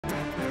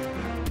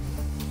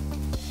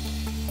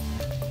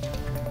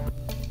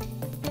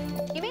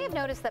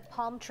noticed that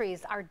palm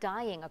trees are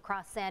dying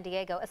across San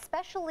Diego,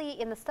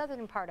 especially in the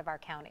southern part of our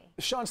county.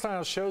 Sean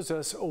Stiles shows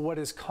us what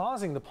is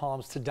causing the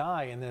palms to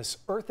die in this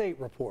Earth 8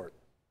 report.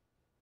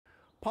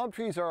 Palm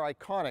trees are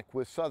iconic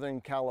with Southern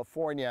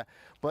California,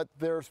 but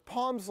there's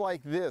palms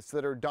like this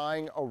that are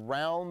dying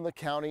around the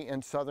county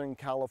in Southern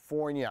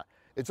California.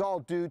 It's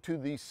all due to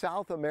the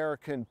South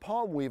American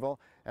palm weevil,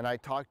 and I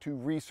talked to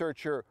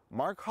researcher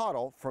Mark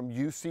Hoddle from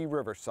UC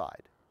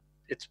Riverside.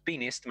 It's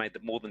been estimated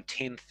that more than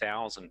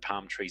 10,000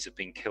 palm trees have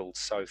been killed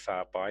so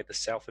far by the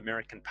South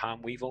American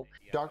palm weevil.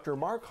 Dr.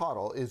 Mark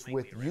Hoddle is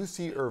with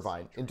UC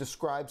Irvine and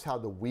describes how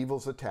the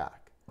weevils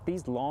attack.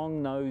 These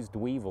long-nosed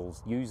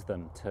weevils use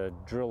them to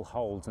drill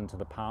holes into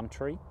the palm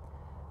tree.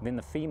 Then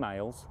the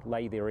females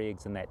lay their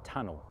eggs in that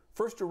tunnel.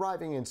 First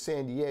arriving in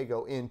San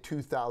Diego in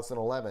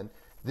 2011,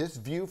 this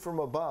view from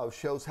above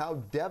shows how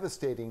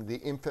devastating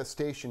the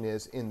infestation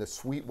is in the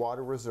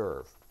Sweetwater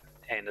Reserve.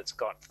 And it's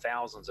got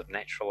thousands of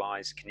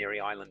naturalized Canary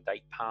Island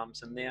date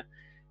palms in there,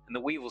 and the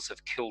weevils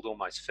have killed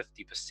almost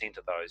 50%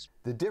 of those.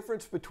 The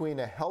difference between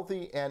a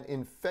healthy and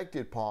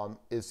infected palm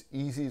is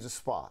easy to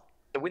spot.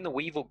 So when the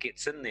weevil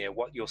gets in there,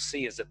 what you'll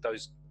see is that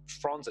those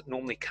fronds that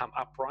normally come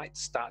upright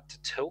start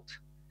to tilt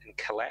and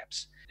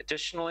collapse.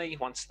 Additionally,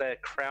 once the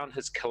crown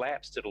has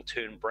collapsed, it'll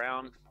turn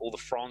brown, all the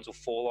fronds will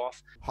fall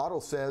off.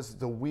 Hoddle says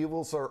the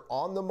weevils are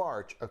on the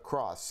march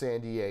across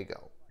San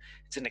Diego.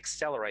 It's an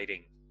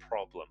accelerating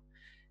problem.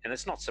 And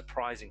it's not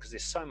surprising because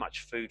there's so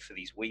much food for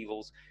these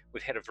weevils.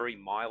 We've had a very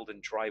mild and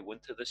dry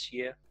winter this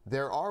year.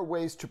 There are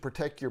ways to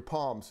protect your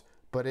palms,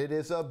 but it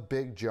is a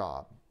big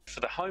job. For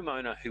the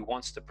homeowner who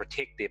wants to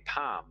protect their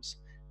palms,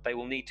 they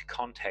will need to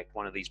contact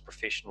one of these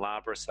professional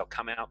arborists. They'll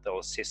come out, they'll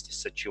assess the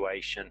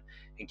situation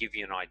and give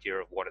you an idea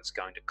of what it's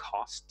going to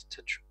cost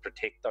to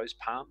protect those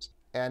palms.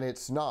 And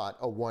it's not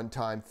a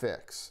one-time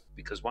fix.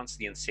 Because once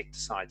the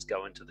insecticides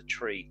go into the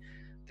tree,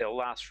 they'll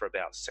last for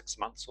about 6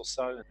 months or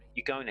so.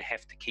 You're going to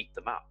have to keep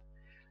them up,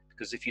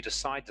 because if you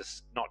decide to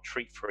not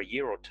treat for a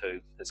year or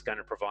two, it's going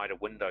to provide a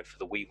window for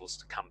the weevils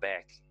to come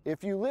back.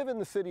 If you live in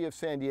the city of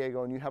San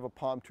Diego and you have a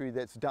palm tree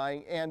that's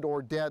dying and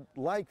or dead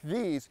like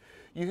these,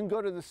 you can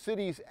go to the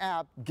city's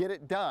app, Get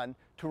It Done,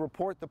 to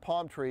report the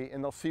palm tree,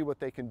 and they'll see what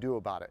they can do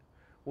about it.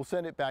 We'll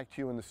send it back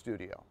to you in the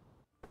studio.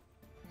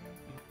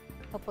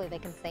 Hopefully they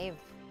can save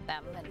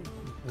them. And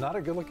not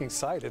a good-looking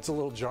sight. It's a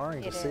little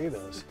jarring to see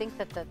those. You'd think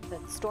that the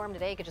storm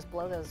today could just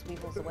blow those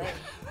weevils away.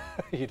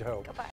 You'd hope. Goodbye.